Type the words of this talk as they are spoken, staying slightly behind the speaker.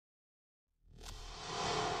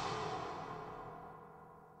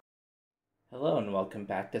and welcome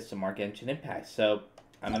back to some more Genshin Impact. So,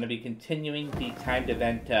 I'm going to be continuing the timed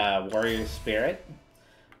event Warrior Spirit.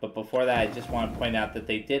 But before that, I just want to point out that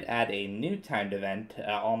they did add a new timed event,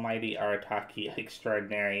 Almighty Arataki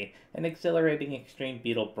Extraordinary, an exhilarating extreme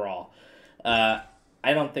beetle brawl. I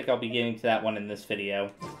don't think I'll be getting to that one in this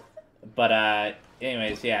video. But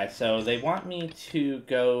anyways, yeah, so they want me to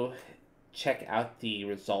go check out the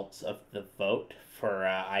results of the vote for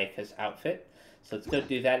Ayaka's outfit. So let's go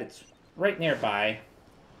do that. It's right nearby.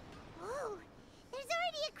 Whoa! There's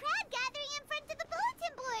already a crowd gathering in front of the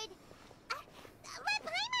bulletin board! Let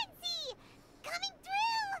Paimon see! Coming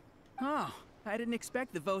through! Oh, I didn't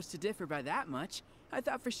expect the votes to differ by that much. I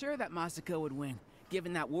thought for sure that Masako would win,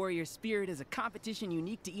 given that Warrior Spirit is a competition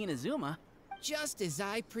unique to Inazuma. Just as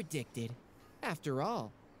I predicted. After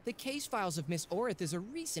all, the case files of Miss Orith is a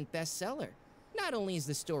recent bestseller. Not only is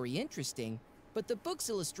the story interesting, but the book's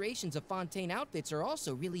illustrations of Fontaine outfits are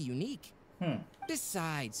also really unique.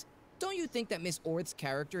 Besides, don't you think that Miss Orith's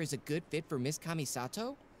character is a good fit for Miss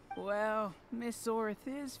Kamisato? Well, Miss Orith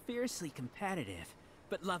is fiercely competitive,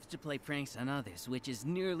 but loves to play pranks on others, which is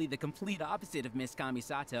nearly the complete opposite of Miss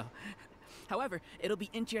Kamisato. However, it'll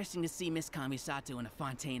be interesting to see Miss Kamisato in a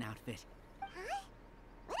Fontaine outfit. Huh?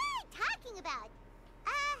 What are they talking about?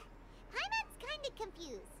 Paimon's kinda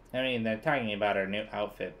confused. I mean, they're talking about her new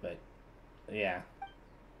outfit, but yeah.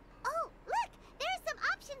 Oh, look! There are some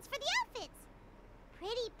options for the outfits!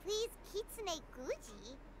 Pretty please Kitsune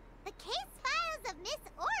Guji? The case files of Miss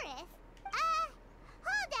Orith?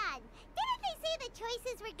 Hold on! Didn't they say the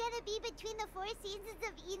choices were gonna be between the 4 seasons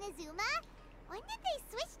of Inazuma? When did they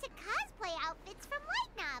switch to cosplay outfits from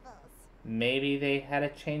light novels? Maybe they had a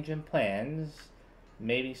change in plans.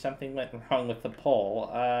 Maybe something went wrong with the poll.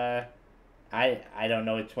 I don't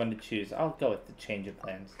know which one to choose. I'll go with the change of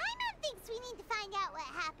plans. Paimon thinks we need to find out what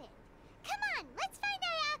happened. Come on, let's find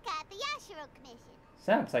Ayaka at the Yashiro Commission.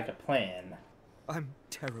 Sounds like a plan. I'm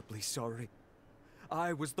terribly sorry.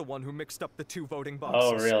 I was the one who mixed up the 2 voting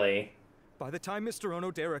boxes. Oh, really? By the time Mr.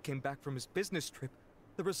 Onodera came back from his business trip,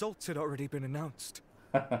 the results had already been announced.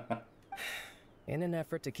 In an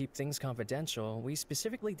effort to keep things confidential, we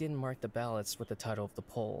specifically didn't mark the ballots with the title of the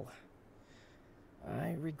poll.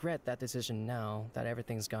 I regret that decision now that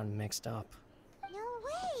everything's gone mixed up. No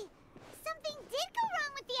way! Something did go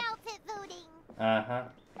wrong with the outfit voting! Uh-huh.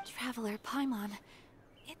 Traveler Paimon,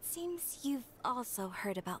 it seems you've also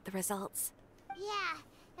heard about the results. Yeah,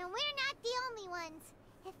 and we're not the only ones.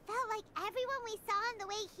 It felt like everyone we saw on the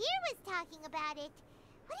way here was talking about it.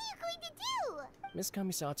 What are you going to do? Miss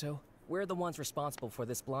Kamisato, we're the ones responsible for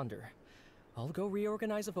this blunder. I'll go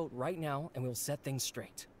reorganize a vote right now and we'll set things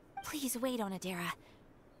straight. Please wait, Onodera.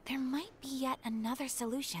 There might be yet another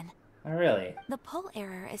solution. Oh, really? The poll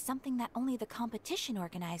error is something that only the competition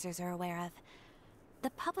organizers are aware of.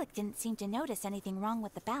 The public didn't seem to notice anything wrong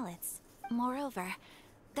with the ballots. Moreover,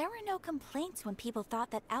 there were no complaints when people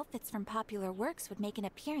thought that outfits from popular works would make an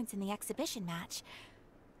appearance in the exhibition match.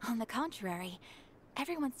 On the contrary,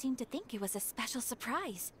 everyone seemed to think it was a special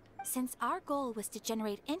surprise. Since our goal was to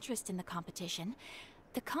generate interest in the competition,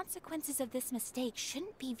 the consequences of this mistake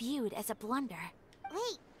shouldn't be viewed as a blunder.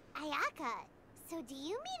 Wait, Ayaka, so do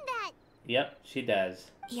you mean that... Yep, she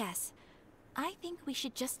does. Yes, I think we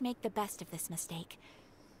should just make the best of this mistake.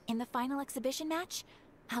 In the final exhibition match,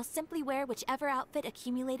 I'll simply wear whichever outfit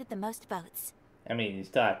accumulated the most votes. I mean, you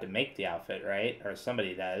still have to make the outfit, right? Or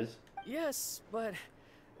somebody does. Yes, but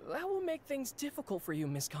that will make things difficult for you,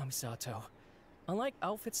 Miss Kamisato. Unlike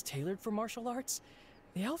outfits tailored for martial arts,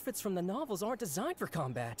 the outfits from the novels aren't designed for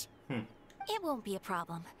combat. It won't be a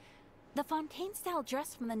problem. The Fontaine-style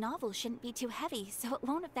dress from the novel shouldn't be too heavy, so it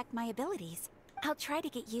won't affect my abilities. I'll try to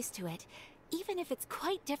get used to it, even if it's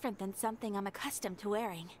quite different than something I'm accustomed to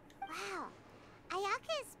wearing. Wow,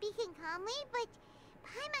 Ayaka is speaking calmly, but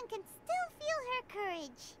Paimon can still feel her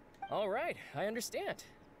courage. All right, I understand.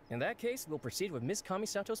 In that case, we'll proceed with Miss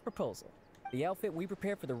Kamisato's proposal. The outfit we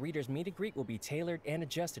prepare for the reader's meet and greet will be tailored and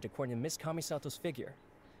adjusted according to Miss Kamisato's figure.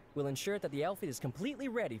 We'll ensure that the outfit is completely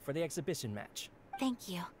ready for the exhibition match. Thank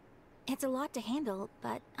you. It's a lot to handle,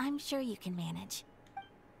 but I'm sure you can manage.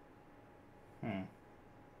 So,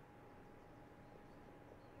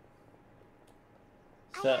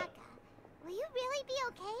 Ayaka, will you really be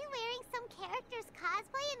okay wearing some character's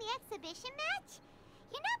cosplay in the exhibition match?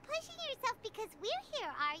 You're not pushing yourself because we're here,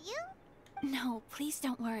 are you? No, please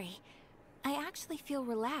don't worry. I actually feel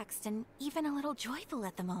relaxed and even a little joyful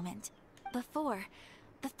at the moment. Before,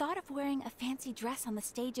 the thought of wearing a fancy dress on the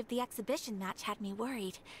stage of the exhibition match had me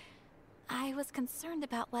worried. I was concerned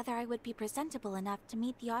about whether I would be presentable enough to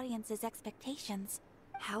meet the audience's expectations.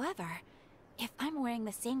 However, if I'm wearing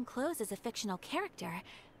the same clothes as a fictional character,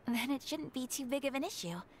 then it shouldn't be too big of an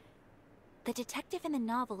issue. The detective in the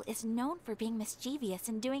novel is known for being mischievous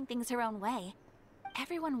and doing things her own way.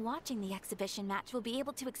 Everyone watching the exhibition match will be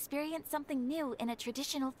able to experience something new in a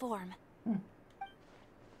traditional form.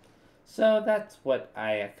 So that's what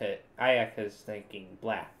Ayaka's thinking,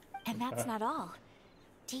 blah. And that's not all.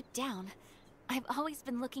 Deep down, I've always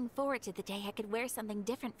been looking forward to the day I could wear something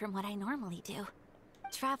different from what I normally do.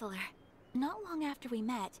 Traveler, not long after we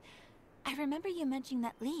met, I remember you mentioning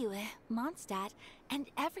that Liyue, Mondstadt, and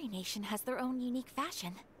every nation has their own unique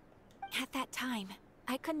fashion. At that time,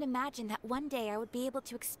 I couldn't imagine that one day I would be able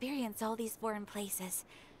to experience all these foreign places.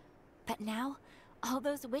 But now, all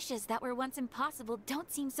those wishes that were once impossible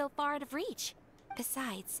don't seem so far out of reach.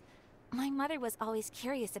 Besides, my mother was always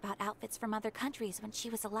curious about outfits from other countries when she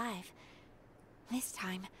was alive. This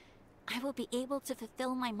time, I will be able to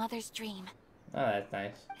fulfill my mother's dream. Oh, that's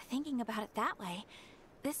nice. Thinking about it that way,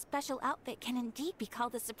 this special outfit can indeed be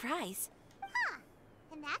called a surprise. Huh.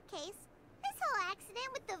 In that case, this whole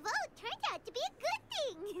accident with the vote turned out to be a good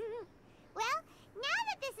thing. Well, now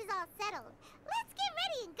that this is all settled, let's get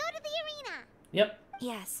ready and go to the arena. Yep.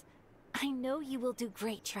 Yes, I know you will do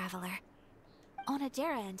great, Traveler.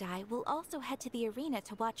 Onodera and I will also head to the arena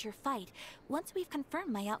to watch your fight once we've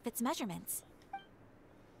confirmed my outfit's measurements.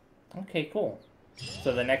 Okay, cool.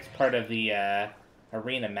 So the next part of the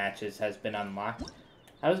arena matches has been unlocked.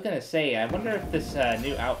 I was gonna say, I wonder if this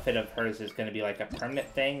new outfit of hers is gonna be like a permanent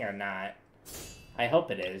thing or not. I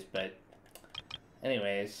hope it is, but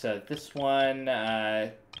anyways, so this one,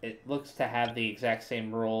 it looks to have the exact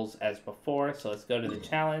same rules as before, so let's go to the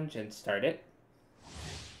challenge and start it.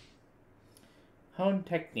 Hone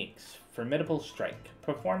techniques. Formidable strike.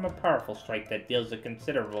 Perform a powerful strike that deals a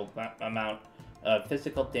considerable amount of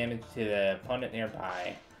physical damage to the opponent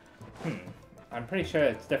nearby. I'm pretty sure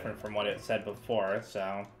it's different from what it said before,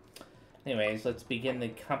 so... Anyways, let's begin the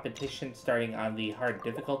competition starting on the hard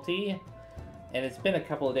difficulty. And it's been a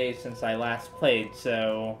couple of days since I last played,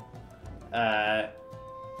 so... I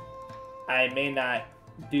may not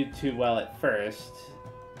do too well at first.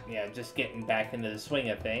 Yeah, just getting back into the swing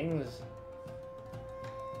of things.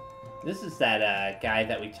 This is that guy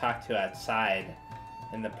that we talked to outside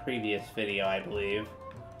in the previous video, I believe.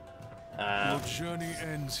 Your journey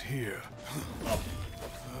ends here.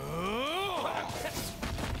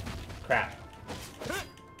 Crap.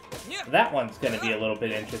 That one's going to be a little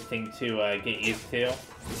bit interesting to get used to.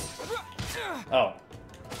 Oh.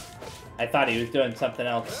 I thought he was doing something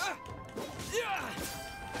else.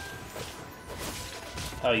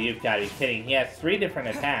 Oh, you've got to be kidding. He has 3 different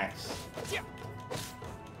attacks.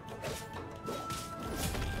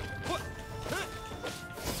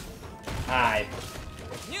 I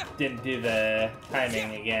didn't do the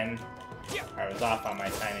timing again. I was off on my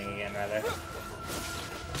timing again, rather.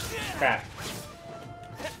 Crap.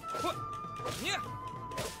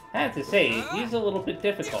 I have to say, he's a little bit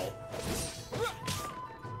difficult.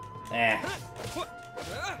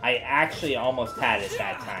 I actually almost had it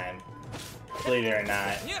that time. Believe it or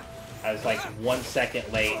not. I was like 1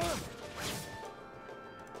 second late.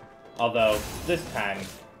 Although, this time...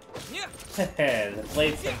 the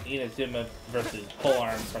blade from Inazuma versus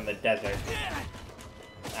Polearm from the desert.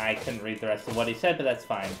 I couldn't read the rest of what he said, but that's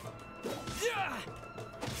fine.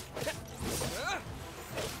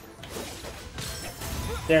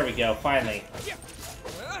 There we go, finally.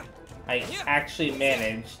 I actually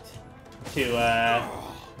managed to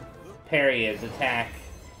parry his attack.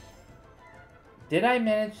 Did I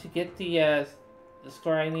manage to get the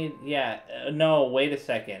score I need? Yeah, no, wait a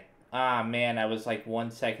second. Ah, man, I was like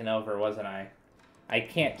 1 second over, wasn't I? I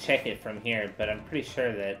can't check it from here, but I'm pretty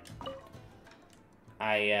sure that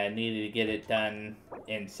I needed to get it done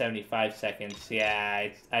in 75 seconds. Yeah,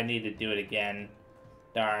 I need to do it again.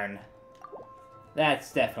 Darn.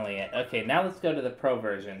 That's definitely it. Okay, now let's go to the pro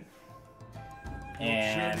version.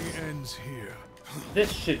 And Your journey ends here.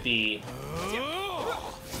 this should be...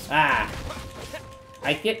 Ah!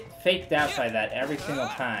 I get faked out by that every single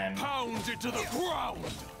time. Pound it to the ground.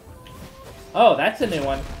 Oh, that's a new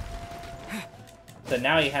one. So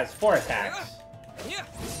now he has 4 attacks.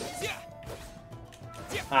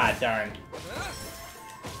 Ah, darn.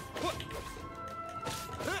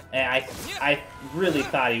 And I really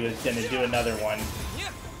thought he was going to do another one.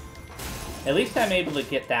 At least I'm able to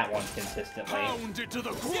get that one consistently. Pound it to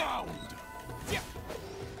the ground.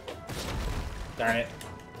 Darn it.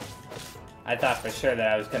 I thought for sure that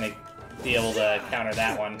I was going to be able to counter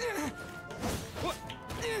that one.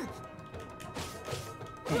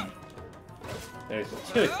 There's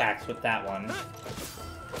 2 attacks with that one.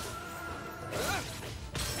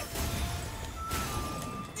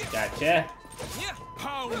 Gotcha.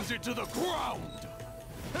 Pound it to the ground.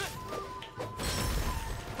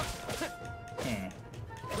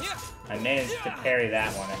 I managed to parry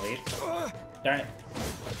that one at least. Darn it.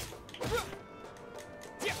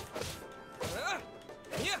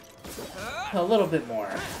 A little bit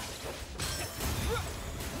more.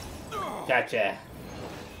 Gotcha.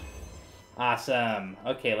 Awesome.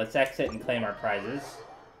 Okay, let's exit and claim our prizes.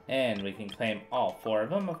 And we can claim all 4 of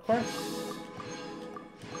them, of course.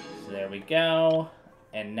 So there we go.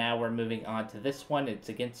 And now we're moving on to this one. It's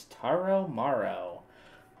against Maru,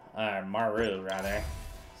 rather.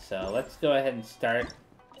 So let's go ahead and start.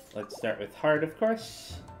 Let's start with hard, of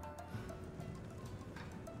course.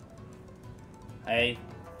 I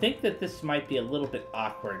think that this might be a little bit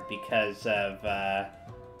awkward because of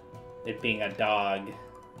it being a dog.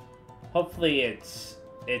 Hopefully it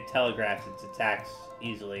telegraphs its attacks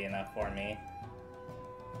easily enough for me.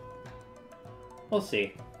 We'll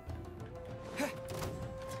see.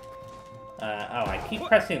 Oh, I keep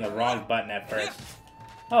pressing the wrong button at first.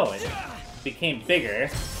 Oh, it became bigger,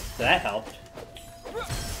 so that helped.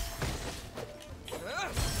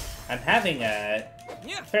 I'm having a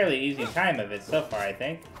fairly easy time of it so far, I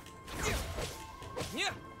think.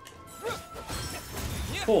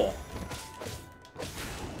 Cool.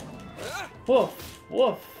 Woof,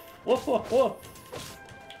 woof, woof, woof, woof.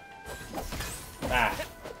 Ah.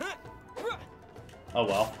 Oh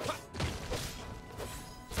well.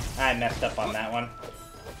 I messed up on that one.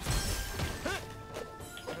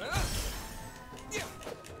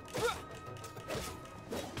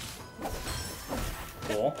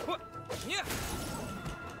 Cool.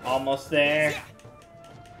 Almost there.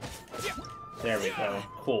 There we go.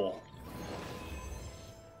 Cool.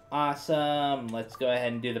 Awesome. Let's go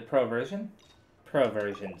ahead and do the pro version. Pro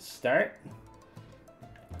version start.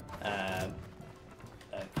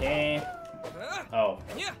 Okay. Oh,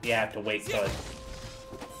 you have to wait till it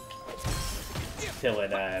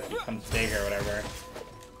becomes big or whatever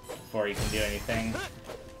before you can do anything.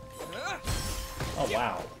 Oh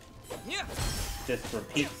wow. Just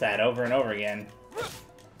repeats that over and over again.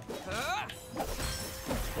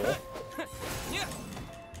 Cool.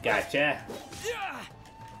 Gotcha.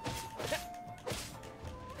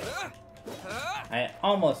 I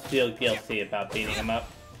almost feel guilty about beating him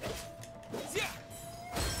up.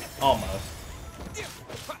 Almost.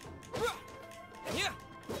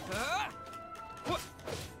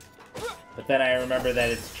 But then I remember that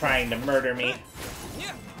it's trying to murder me.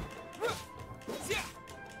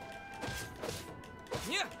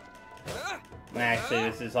 Actually,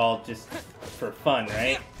 this is all just for fun,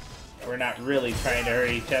 right? We're not really trying to hurt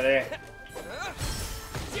each other.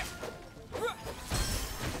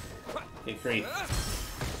 Good grief.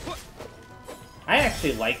 I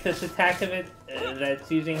actually like this attack of it that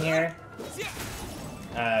it's using here.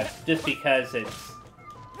 Just because it's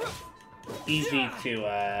easy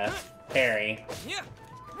to parry.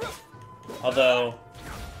 Although,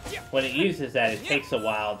 when it uses that, it takes a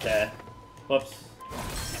while to... Whoops.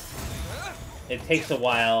 It takes a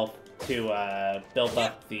while to build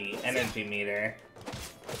up the energy meter.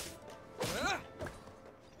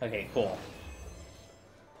 Okay, cool.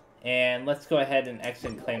 And let's go ahead and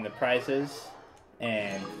exit and claim the prizes.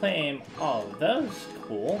 And claim all of those.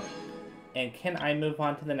 Cool. And can I move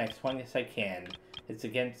on to the next one? Yes, I can. It's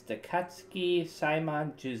against Akatsuki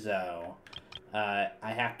Simon Juzo. I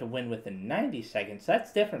have to win within 90 seconds.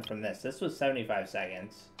 That's different from this. This was 75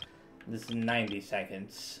 seconds. This is 90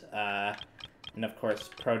 seconds. And of course,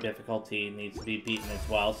 pro difficulty needs to be beaten as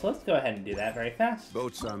well. So let's go ahead and do that very fast.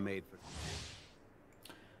 Boats are made for...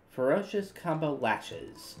 Ferocious Combo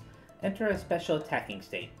Lashes. Enter a special attacking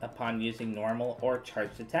state. Upon using normal or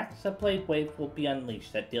charged attacks, a blade wave will be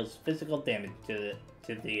unleashed that deals physical damage to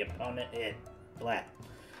the opponent.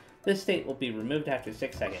 This state will be removed after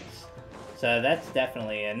 6 seconds. So that's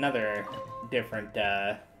definitely another different,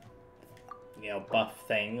 buff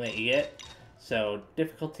thing that you get. So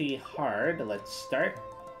difficulty hard. Let's start.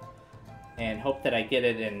 And hope that I get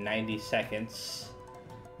it in 90 seconds.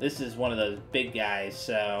 This is one of those big guys,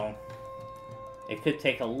 so... it could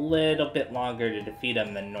take a little bit longer to defeat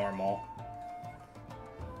him than normal.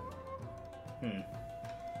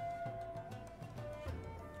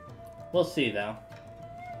 We'll see, though.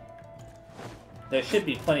 There should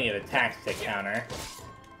be plenty of attacks to counter.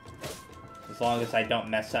 As long as I don't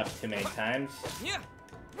mess up too many times.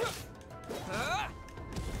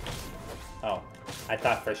 Oh, I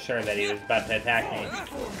thought for sure that he was about to attack me.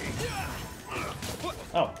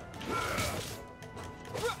 Oh.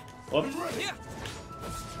 Whoops.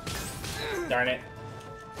 Darn it.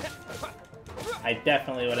 I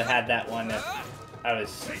definitely would have had that one if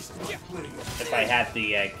I had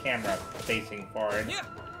the camera facing forward.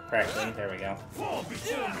 correctly. There we go.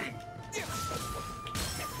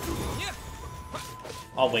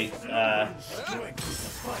 Oh, wait.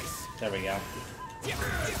 There we go.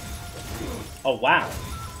 Oh, wow.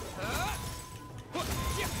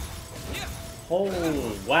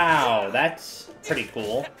 Oh, wow. That's pretty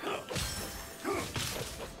cool.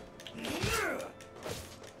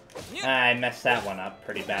 I messed that one up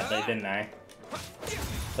pretty badly, didn't I?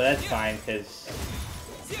 But that's fine, because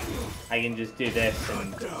I can just do this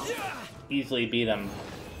and easily beat him.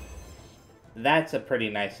 That's a pretty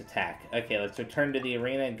nice attack. Okay, let's return to the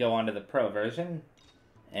arena and go on to the pro version.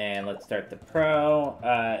 And let's start the pro.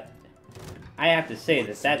 I have to say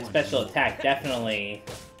that that special attack definitely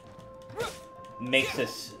makes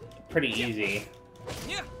this pretty easy.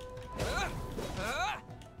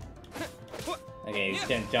 Okay, he's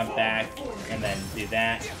gonna jump back and then do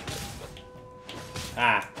that.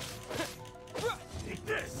 Ah.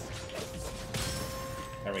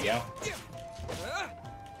 There we go.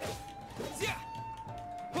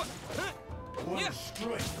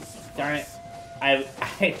 Darn it. I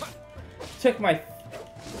took my...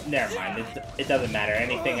 Never mind, it doesn't matter.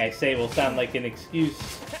 Anything I say will sound like an excuse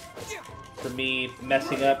for me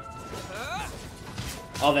messing up.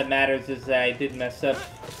 All that matters is that I did mess up.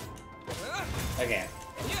 Okay.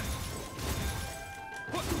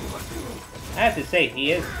 I have to say,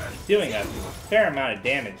 he is doing a fair amount of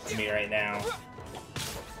damage to me right now.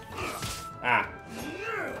 Ah.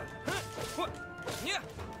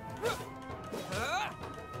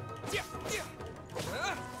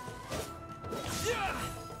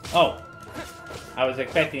 Oh. I was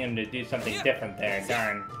expecting him to do something different there,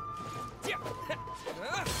 darn.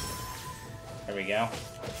 There we go.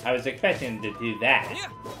 I was expecting him to do that.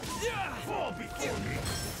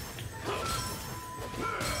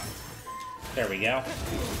 There we go.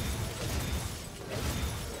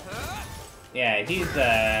 Yeah, he's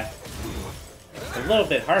a little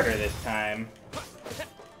bit harder this time.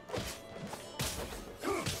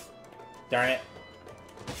 Darn it.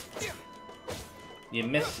 You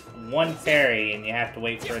miss one parry and you have to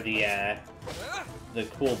wait for the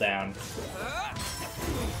cooldown.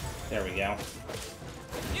 There we go.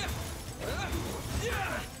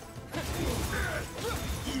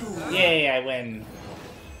 Yay, I win.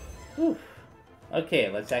 Whew. Okay,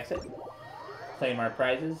 let's exit. Claim our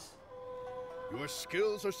prizes. Your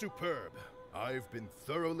skills are superb. I've been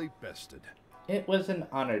thoroughly bested. It was an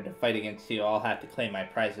honor to fight against you. I'll have to claim my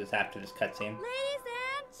prizes after this cutscene. Ladies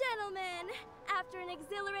and gentlemen, after an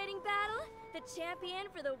exhilarating battle, the champion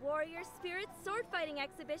for the Warrior Spirit sword fighting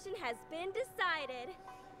exhibition has been decided.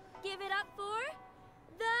 Give it up for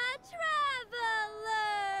the Traveler!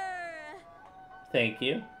 Thank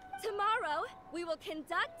you. Tomorrow, we will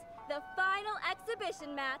conduct the final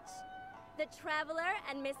exhibition match. The Traveler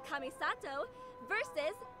and Miss Kamisato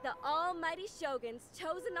versus the Almighty Shogun's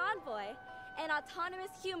chosen envoy, an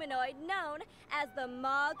autonomous humanoid known as the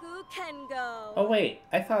Magu Kengo. Oh wait,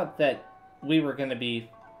 I thought that we were going to be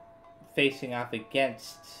facing off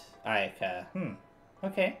against Ayaka.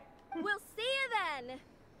 Okay. We'll see you then!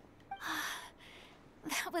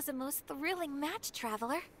 That was a most thrilling match,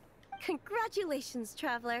 Traveler. Congratulations,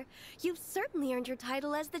 Traveler. You've certainly earned your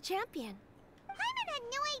title as the champion. Paimon had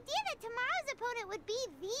no idea that tomorrow's opponent would be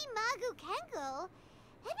the Magu Kengo.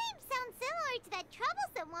 That name sounds similar to that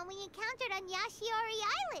troublesome one we encountered on Yashiori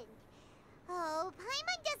Island. Oh,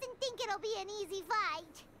 Paimon doesn't think it'll be an easy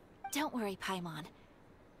fight. Don't worry, Paimon.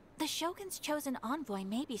 The Shogun's chosen envoy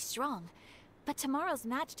may be strong, but tomorrow's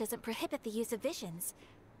match doesn't prohibit the use of visions.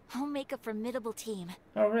 We'll make a formidable team.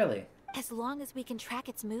 Oh, really? As long as we can track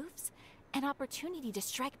its moves, an opportunity to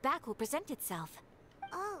strike back will present itself.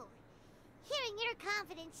 Oh, hearing your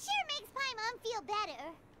confidence sure makes Paimon feel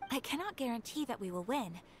better. I cannot guarantee that we will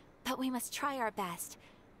win, but we must try our best.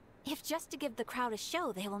 If just to give the crowd a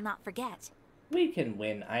show they will not forget. We can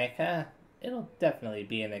win, Ayaka. It'll definitely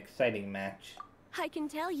be an exciting match. I can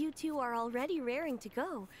tell you two are already raring to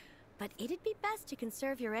go, but it'd be best to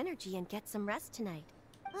conserve your energy and get some rest tonight.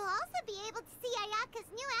 We'll also be able to see Ayaka's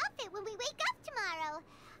new outfit when we wake up tomorrow.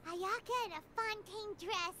 Ayaka in a Fontaine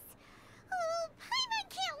dress. Oh, Paimon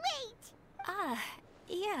can't wait! Ah,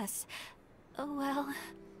 yes. Oh, well...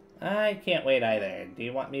 I can't wait either. Do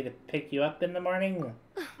you want me to pick you up in the morning?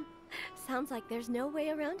 Sounds like there's no way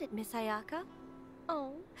around it, Miss Ayaka.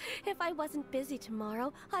 Oh, if I wasn't busy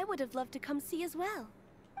tomorrow, I would have loved to come see as well.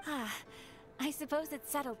 Ah, I suppose it's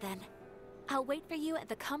settled then. I'll wait for you at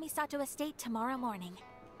the Kamisato estate tomorrow morning.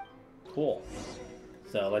 Cool.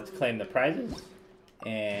 So let's claim the prizes.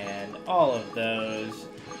 And all of those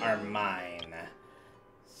are mine.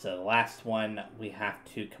 So the last one, we have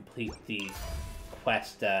to complete the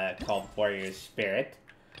quest called Warrior Spirit.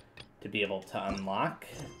 to be able to unlock.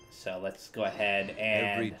 So let's go ahead and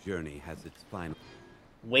Every journey has its final.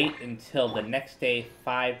 wait until the next day,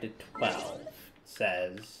 5 to 12, it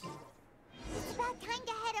says. It's about time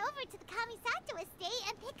to head over to the Kamisato estate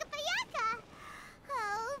and pick up Ayaka.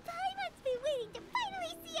 Oh, Paimon's been waiting to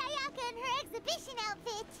finally see Ayaka in her exhibition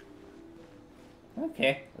outfit.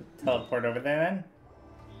 Okay, let's teleport over there then.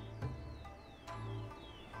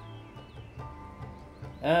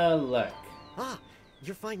 Oh, look. Ah,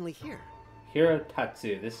 you're finally here.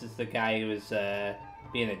 Hirotatsu. This is the guy who was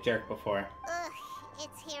being a jerk before. Ugh,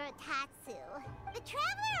 it's Hirotatsu. The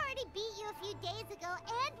Traveler already beat you a few days ago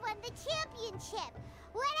and won the championship.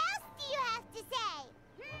 What else do you have to say?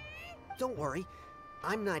 Don't worry,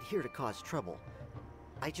 I'm not here to cause trouble.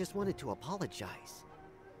 I just wanted to apologize.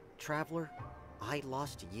 Traveler, I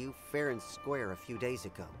lost to you fair and square a few days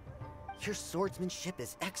ago. Your swordsmanship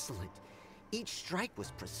is excellent. Each strike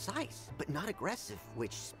was precise, but not aggressive,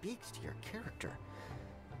 which speaks to your character.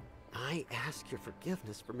 I ask your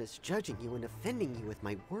forgiveness for misjudging you and offending you with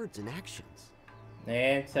my words and actions.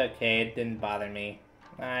 It's okay, it didn't bother me.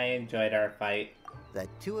 I enjoyed our fight. The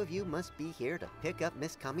two of you must be here to pick up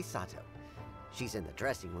Miss Kamisato. She's in the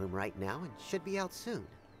dressing room right now and should be out soon.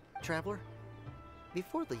 Traveler,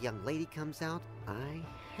 before the young lady comes out, I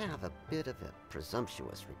have a bit of a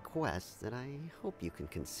presumptuous request that I hope you can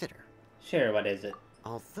consider. Sure, what is it?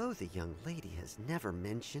 Although the young lady has never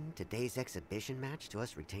mentioned today's exhibition match to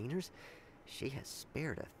us retainers, she has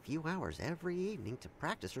spared a few hours every evening to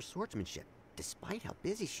practice her swordsmanship, despite how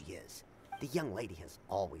busy she is. The young lady has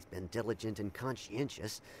always been diligent and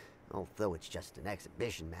conscientious, although it's just an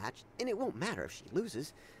exhibition match, and it won't matter if she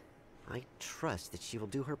loses. I trust that she will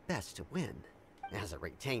do her best to win. As a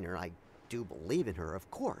retainer, I do believe in her,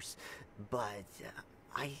 of course, but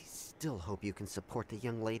I still hope you can support the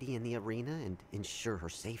young lady in the arena and ensure her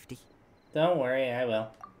safety. Don't worry, I will.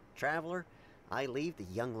 Traveler, I leave the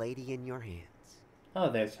young lady in your hands. Oh,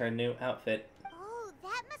 there's her new outfit. Oh,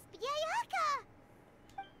 that must be Ayaka!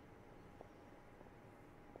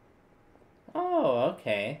 Oh,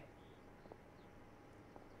 okay.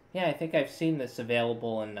 Yeah, I think I've seen this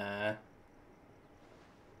available in the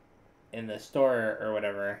store or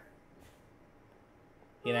whatever.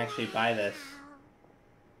 You can actually buy this.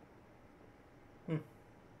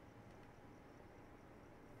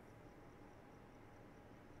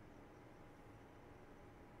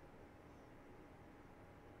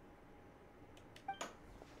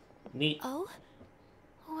 Neat. Oh?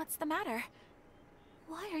 What's the matter?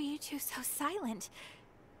 Why are you two so silent?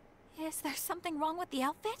 Is there something wrong with the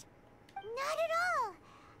outfit? Not at all!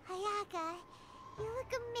 Ayaka, you look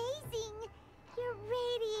amazing! You're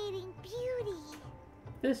radiating beauty!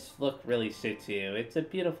 This look really suits you. It's a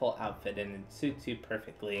beautiful outfit and it suits you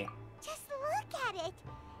perfectly. Just look at it!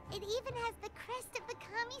 It even has the crest of the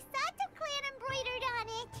Kamisato clan embroidered on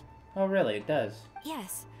it! Oh, really? It does?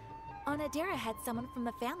 Yes. Onodera had someone from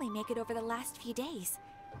the family make it over the last few days.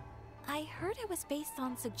 I heard it was based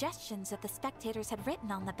on suggestions that the spectators had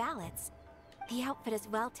written on the ballots. The outfit is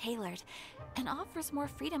well tailored and offers more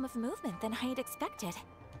freedom of movement than I had expected.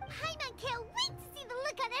 Paimon can't wait to see the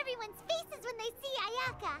look on everyone's faces when they see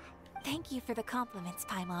Ayaka! Thank you for the compliments,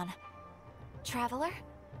 Paimon. Traveler?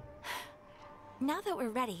 Now that we're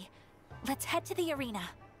ready, let's head to the arena.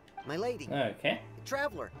 My lady. Okay.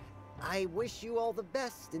 Traveler, I wish you all the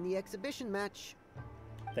best in the exhibition match.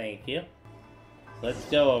 Thank you. Let's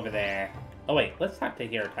go over there. Oh wait, let's talk to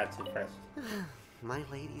Hirotatsu first. My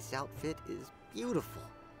lady's outfit is beautiful.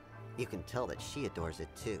 You can tell that she adores it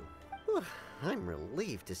too. I'm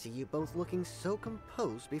relieved to see you both looking so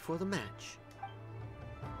composed before the match.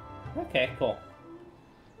 Okay, cool.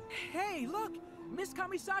 Hey, look! Miss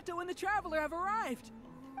Kamisato and the Traveler have arrived!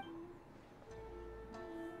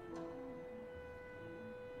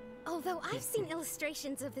 Although I've seen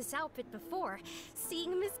illustrations of this outfit before,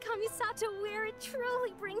 seeing Miss Kamisato wear it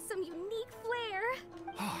truly brings some unique flair.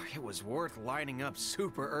 Oh, it was worth lining up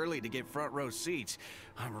super early to get front row seats.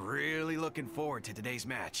 I'm really looking forward to today's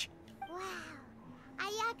match. Wow.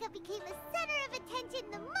 Ayaka became the center of attention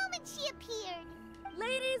the moment she appeared.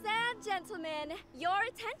 Ladies and gentlemen, your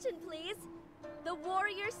attention please. The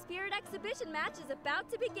Warrior Spirit Exhibition match is about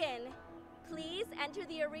to begin. Please enter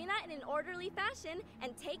the arena in an orderly fashion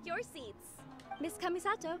and take your seats. Miss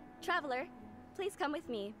Kamisato, Traveler, please come with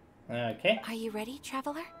me. Okay. Are you ready,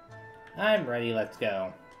 Traveler? I'm ready, let's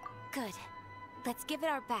go. Good. Let's give it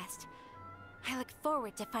our best. I look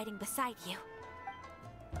forward to fighting beside you.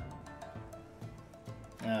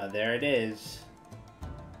 Oh, there it is.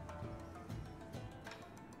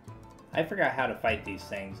 I forgot how to fight these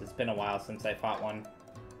things. It's been a while since I fought one.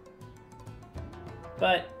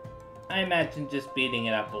 But I imagine just beating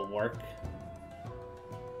it up will work.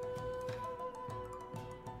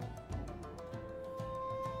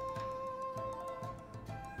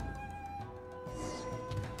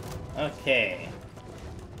 Okay.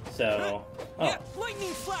 So, oh. Lightning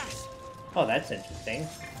flash. Oh, that's interesting.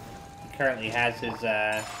 He currently has his,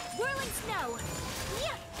 Whirling snow.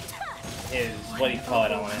 his, what do you call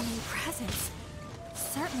it, element? Overwhelming presence.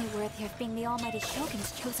 Certainly worthy of being the Almighty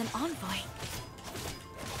Shogun's chosen envoy.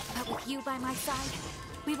 But with you by my side,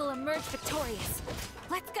 we will emerge victorious.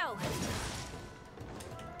 Let's go.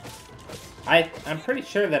 I'm pretty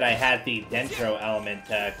sure that I had the Dendro element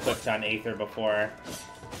equipped on Aether before,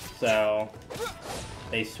 so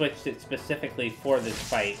they switched it specifically for this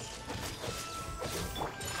fight.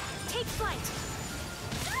 Take flight.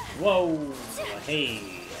 Whoa! Hey,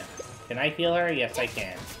 can I heal her? Yes, I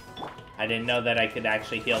can. I didn't know that I could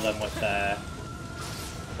actually heal them with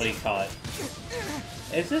what do you call it?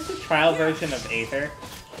 Is this a trial version of Aether?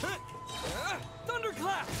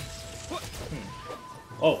 Thunderclap.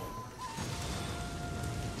 Oh.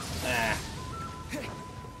 Ah.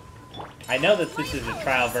 I know that this is a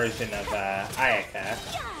trial version of Ayaka.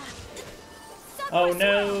 Oh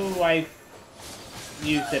no, I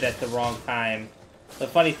used it at the wrong time. The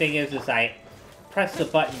funny thing is I pressed the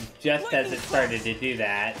button just as it started to do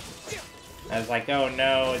that. I was like, oh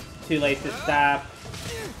no, it's too late to stop.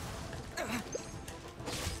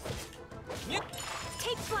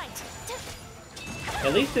 Take flight.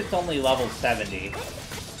 At least it's only level 70.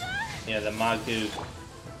 You know, the Magu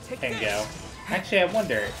Tengo. Actually, I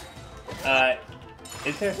wonder,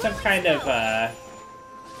 is there some kind of,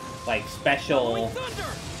 like, special...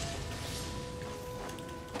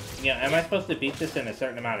 You know, am I supposed to beat this in a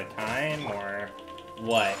certain amount of time, or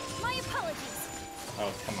what? My apologies.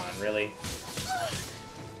 Oh, come on, really?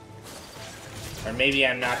 Or maybe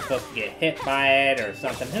I'm not supposed to get hit by it, or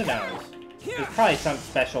something, who knows? There's probably some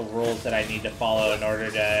special rules that I need to follow in order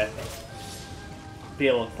to be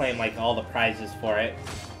able to claim, like, all the prizes for it.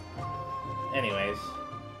 Anyways.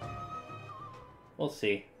 We'll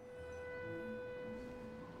see.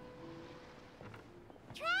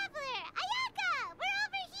 Traveler! Ayaka! We're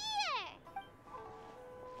over here!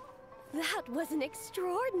 That was an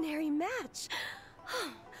extraordinary match.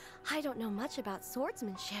 I don't know much about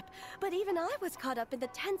swordsmanship, but even I was caught up in the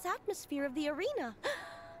tense atmosphere of the arena.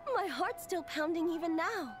 My heart's still pounding even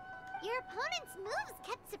now. Your opponent's moves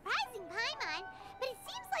kept surprising Paimon, but it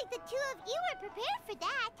seems like the two of you were prepared for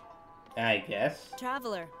that. I guess.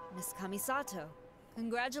 Traveler, Miss Kamisato,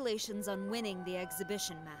 congratulations on winning the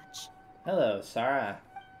exhibition match. Hello, Sarah.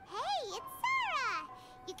 Hey, it's Sarah!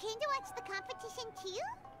 You came to watch the competition too?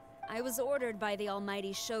 I was ordered by the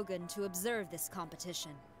Almighty Shogun to observe this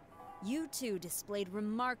competition. You two displayed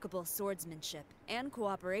remarkable swordsmanship and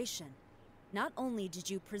cooperation. Not only did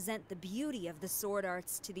you present the beauty of the sword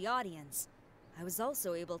arts to the audience, I was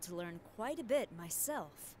also able to learn quite a bit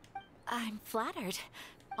myself. I'm flattered.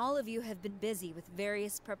 All of you have been busy with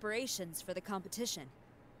various preparations for the competition.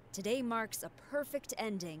 Today marks a perfect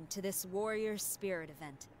ending to this Warrior Spirit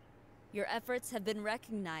event. Your efforts have been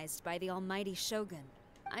recognized by the Almighty Shogun.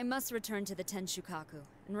 I must return to the Tenshukaku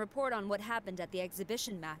and report on what happened at the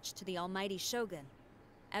exhibition match to the Almighty Shogun.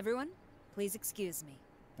 Everyone, please excuse me.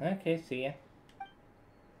 Okay, see ya.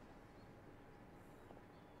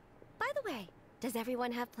 By the way, does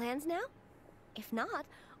everyone have plans now? If not,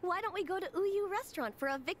 why don't we go to Uyu Restaurant for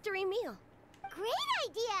a victory meal? Great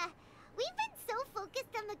idea! We've been so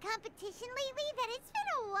focused on the competition lately that it's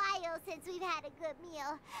been a while since we've had a good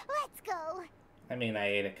meal. Let's go! I mean, I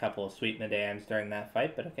ate a couple of sweet madams during that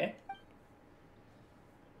fight, but okay.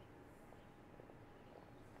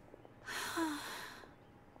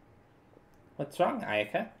 What's wrong,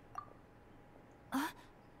 Ayaka?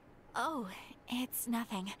 Oh, it's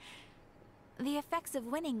nothing. The effects of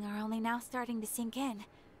winning are only now starting to sink in.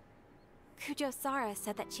 Kujo-Sara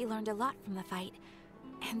said that she learned a lot from the fight,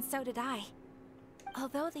 and so did I.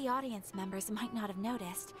 Although the audience members might not have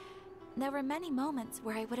noticed, there were many moments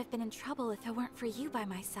where I would have been in trouble if it weren't for you by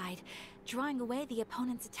my side, drawing away the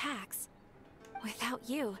opponent's attacks. Without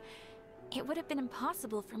you, it would have been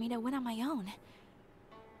impossible for me to win on my own.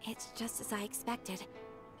 It's just as I expected.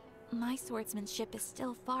 My swordsmanship is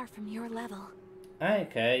still far from your level.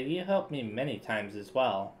 Ayaka, you helped me many times as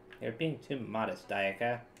well. You're being too modest,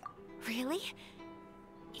 Ayaka. Really?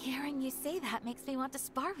 Hearing you say that makes me want to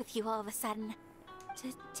spar with you all of a sudden. To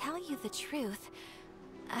tell you the truth,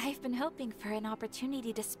 I've been hoping for an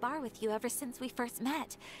opportunity to spar with you ever since we first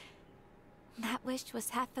met. That wish was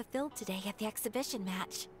half fulfilled today at the exhibition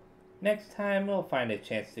match. Next time, we'll find a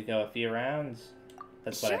chance to go a few rounds.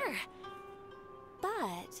 That's what Sure.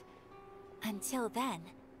 But until then,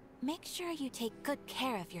 Make sure you take good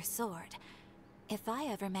care of your sword. If I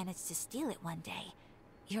ever manage to steal it one day,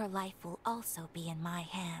 your life will also be in my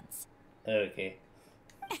hands. Okay.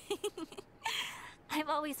 I've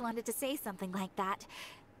always wanted to say something like that.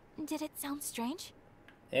 Did it sound strange?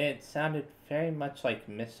 It sounded very much like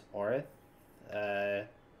Miss Orith. It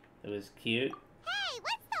was cute. Hey,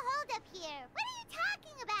 what's the holdup here? What are you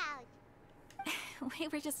talking about? We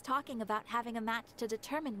were just talking about having a match to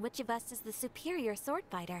determine which of us is the superior sword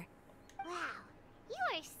fighter. Wow, you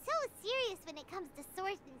are so serious when it comes to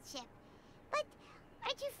swordsmanship. But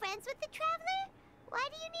aren't you friends with the Traveler? Why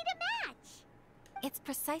do you need a match? It's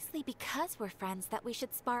precisely because we're friends that we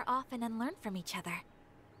should spar often and learn from each other.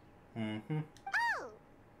 Mm-hmm. Oh,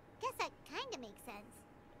 guess that kinda makes sense.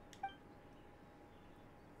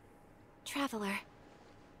 Traveler,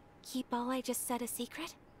 keep all I just said a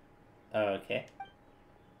secret? Okay.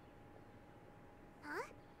 Huh?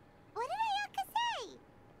 What did Ayaka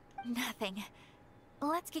say? Nothing.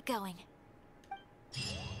 Let's get going.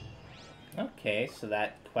 Okay, so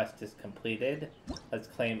that quest is completed. Let's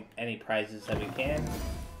claim any prizes that we can.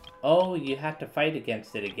 Oh, you have to fight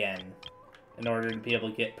against it again in order to be able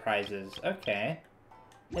to get prizes. Okay.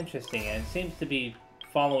 Interesting, and it seems to be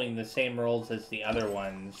following the same rules as the other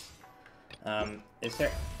ones. Is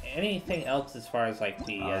there anything else as far as, like,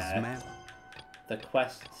 the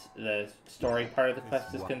quest, the story part of the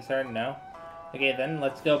quest is concerned? No? Okay, then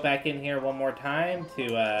let's go back in here one more time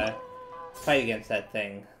to, fight against that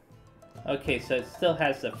thing. Okay, so it still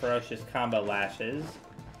has the ferocious combo lashes.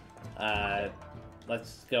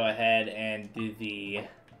 Let's go ahead and do the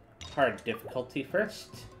hard difficulty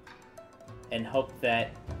first. And hope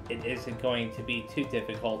that it isn't going to be too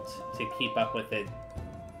difficult to keep up with it,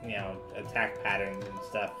 you know, attack patterns and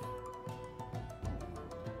stuff.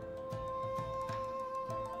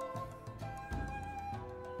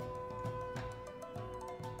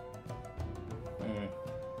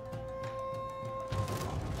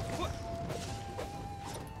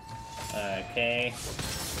 Okay.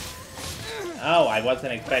 Oh, I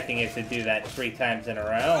wasn't expecting it to do that 3 times in a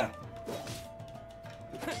row.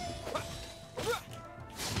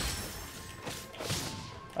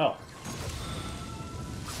 Oh.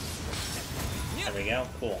 There we go.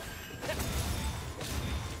 Cool.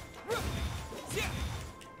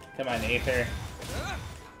 Come on, Aether.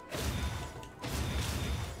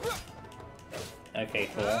 Okay,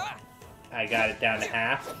 cool. I got it down to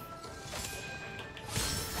half.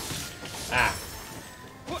 Ah.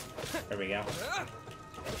 There we go.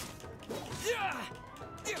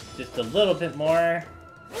 Just a little bit more.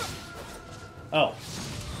 Oh.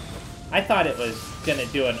 I thought it was gonna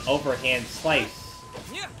do an overhand slice.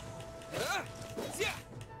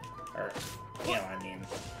 Or, you know, I mean.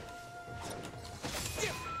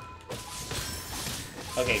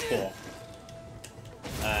 Okay, cool.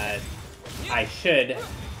 I should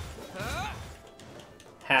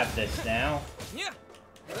have this now.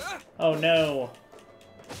 Oh no.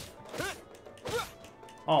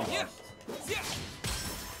 Almost.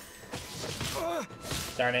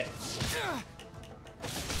 Darn it.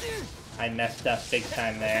 I messed up big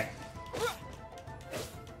time there.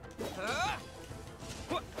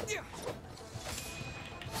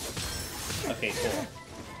 Okay, cool.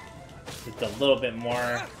 Just a little bit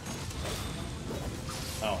more.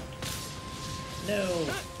 Oh. No.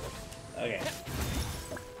 Okay.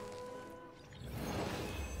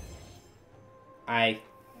 I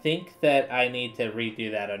think that I need to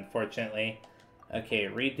redo that, unfortunately. Okay,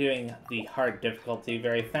 redoing the hard difficulty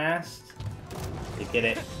very fast to get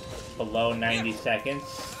it below 90 seconds.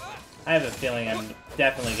 I have a feeling I'm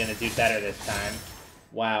definitely going to do better this time.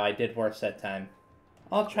 Wow, I did worse that time.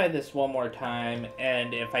 I'll try this one more time,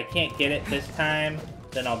 and if I can't get it this time,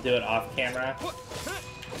 then I'll do it off camera.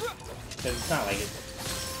 Because it's not like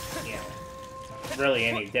it's, you know, really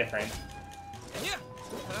any different.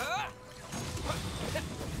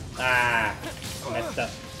 Ah, messed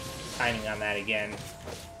up timing on that again.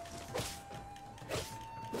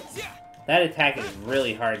 That attack is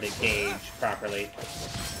really hard to gauge properly.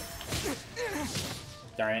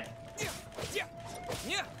 Darn it.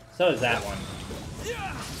 So is that one.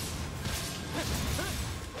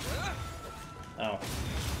 Oh.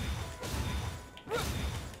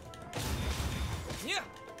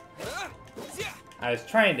 I was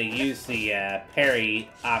trying to use the parry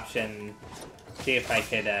option, see if I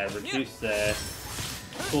could reduce the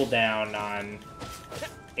cooldown on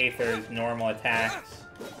Aether's normal attacks.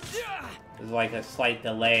 There's like a slight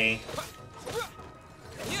delay.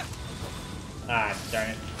 Ah,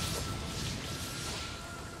 darn it.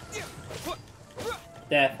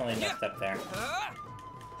 Definitely messed up there.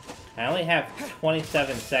 I only have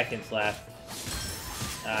 27 seconds left.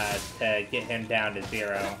 to get him down to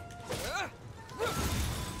 0.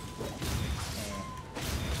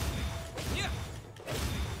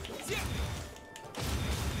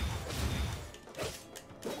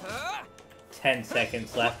 10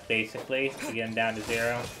 seconds left, basically, to get him down to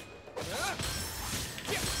 0.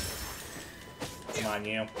 Come on,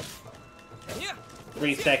 you.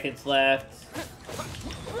 3 seconds left.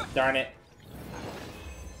 Darn it.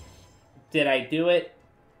 Did I do it?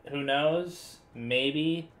 Who knows?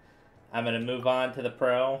 Maybe. I'm gonna move on to the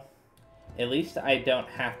Pro. At least I don't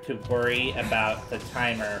have to worry about the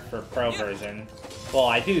timer for Pro version. Well,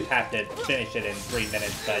 I do have to finish it in 3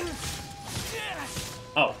 minutes, but...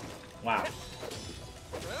 Oh, wow.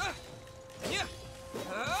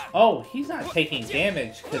 Oh, he's not taking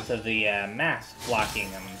damage because of the mask blocking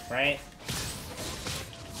him, right?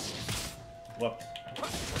 Whoops.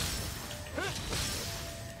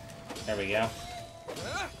 There we go.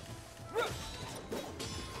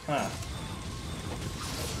 Huh.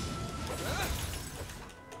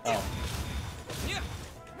 Oh.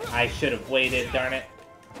 I should have waited, darn it.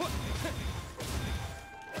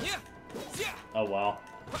 Oh well.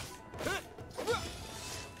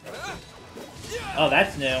 Oh,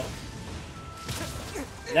 that's new.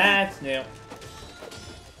 That's new.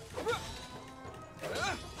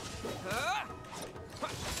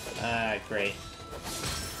 Great.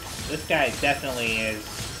 This guy definitely is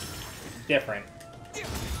different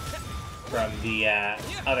from the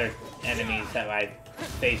other enemies that I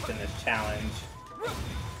faced in this challenge.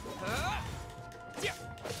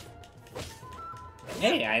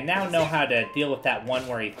 Hey, I now know how to deal with that one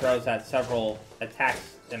where he throws out several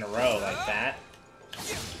attacks in a row like that.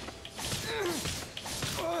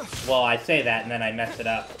 Well, I say that and then I mess it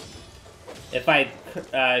up. If I'd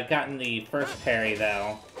gotten the first parry,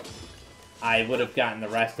 though, I would have gotten the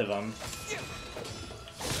rest of them.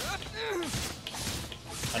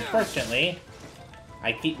 Unfortunately,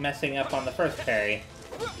 I keep messing up on the first parry.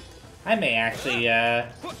 I may actually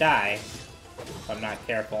die if I'm not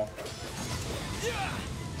careful.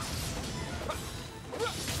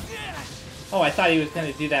 Oh, I thought he was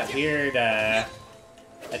going to do that weird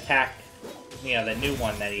attack, you know, the new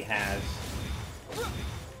one that he has.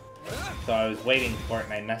 So I was waiting for it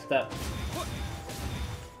and I messed up.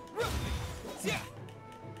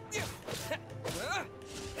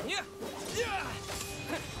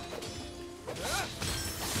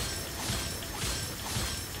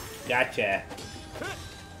 Gotcha.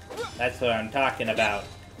 That's what I'm talking about.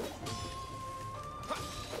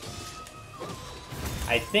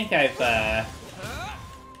 I think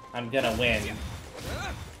I'm gonna win.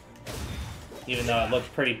 Even though it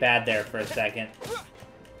looked pretty bad there for a second.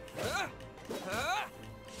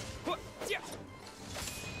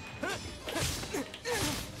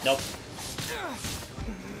 Nope.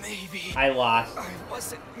 Maybe I lost.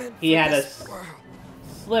 He had a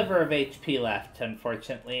sliver of HP left,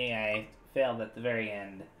 unfortunately. I failed at the very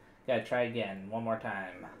end. Gotta try again, one more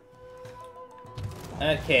time.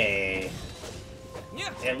 Okay.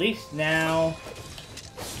 At least now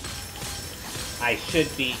I should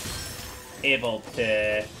be able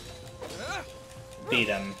to beat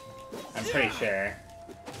him. I'm pretty sure.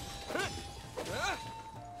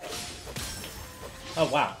 Oh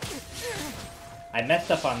wow. I messed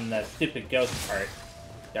up on the stupid ghost part.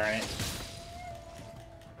 Darn it.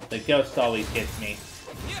 The ghost always gets me.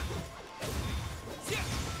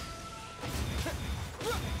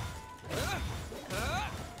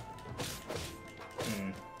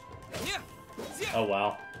 Oh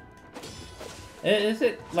well. Is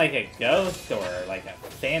it like a ghost or like a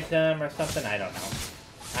phantom or something? I don't know.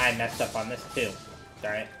 I messed up on this too.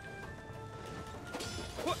 Darn it.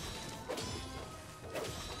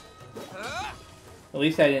 At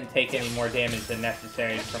least I didn't take any more damage than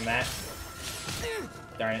necessary from that.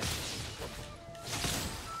 Darn it.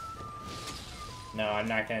 No, I'm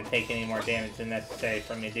not gonna take any more damage than necessary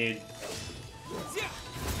from you, dude.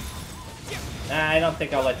 I don't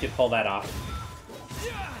think I'll let you pull that off.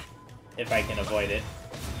 If I can avoid it.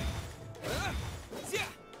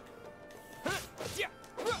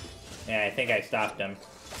 Yeah, I think I stopped him.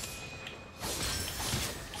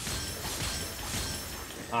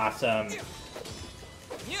 Awesome.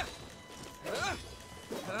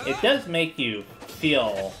 It does make you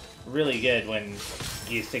feel really good when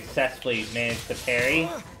you successfully manage to parry.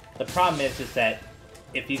 The problem is that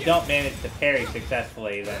if you don't manage to parry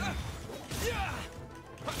successfully, then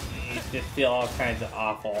you just feel all kinds of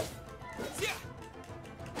awful.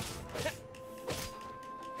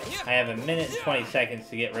 I have 1 minute and 20 seconds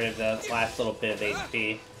to get rid of the last little bit of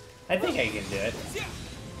HP. I think I can do it.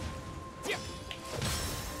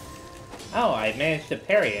 Oh, I managed to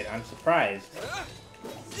parry it. I'm surprised.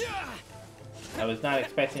 I was not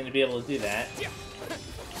expecting to be able to do that.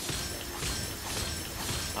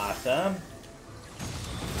 Awesome.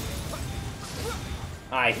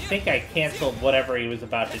 I think I canceled whatever he was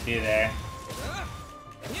about to do there.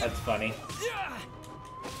 That's funny.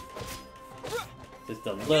 Just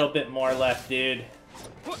a little bit more left, dude.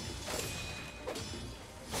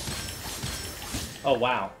 Oh,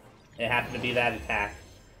 wow. It happened to be that attack.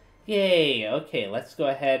 Yay! Okay, let's go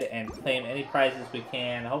ahead and claim any prizes we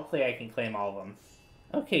can. Hopefully I can claim all of them.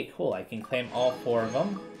 Okay, cool. I can claim all 4 of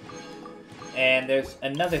them. And there's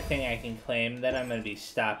another thing I can claim that I'm going to be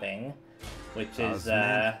stopping, which is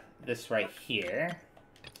this right here.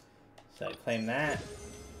 So I claim that.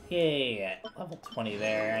 Yay! Level 20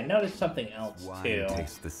 there. I noticed something else, too.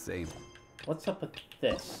 Tastes the same. What's up with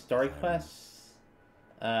this? Story quests?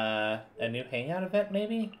 A new hangout event,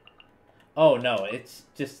 maybe? Oh, no, it's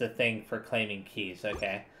just a thing for claiming keys,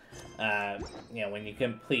 okay. You know, when you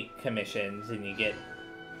complete commissions and you get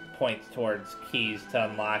points towards keys to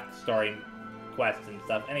unlock story quests and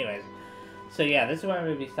stuff. Anyways, so yeah, this is where I'm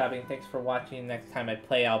going to be stopping. Thanks for watching. Next time I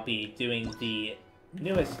play, I'll be doing the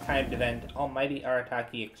newest timed event, Almighty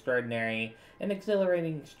Arataki Extraordinary, an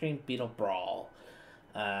exhilarating extreme beetle brawl.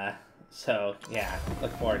 So, yeah,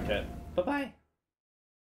 look forward to it. Bye-bye.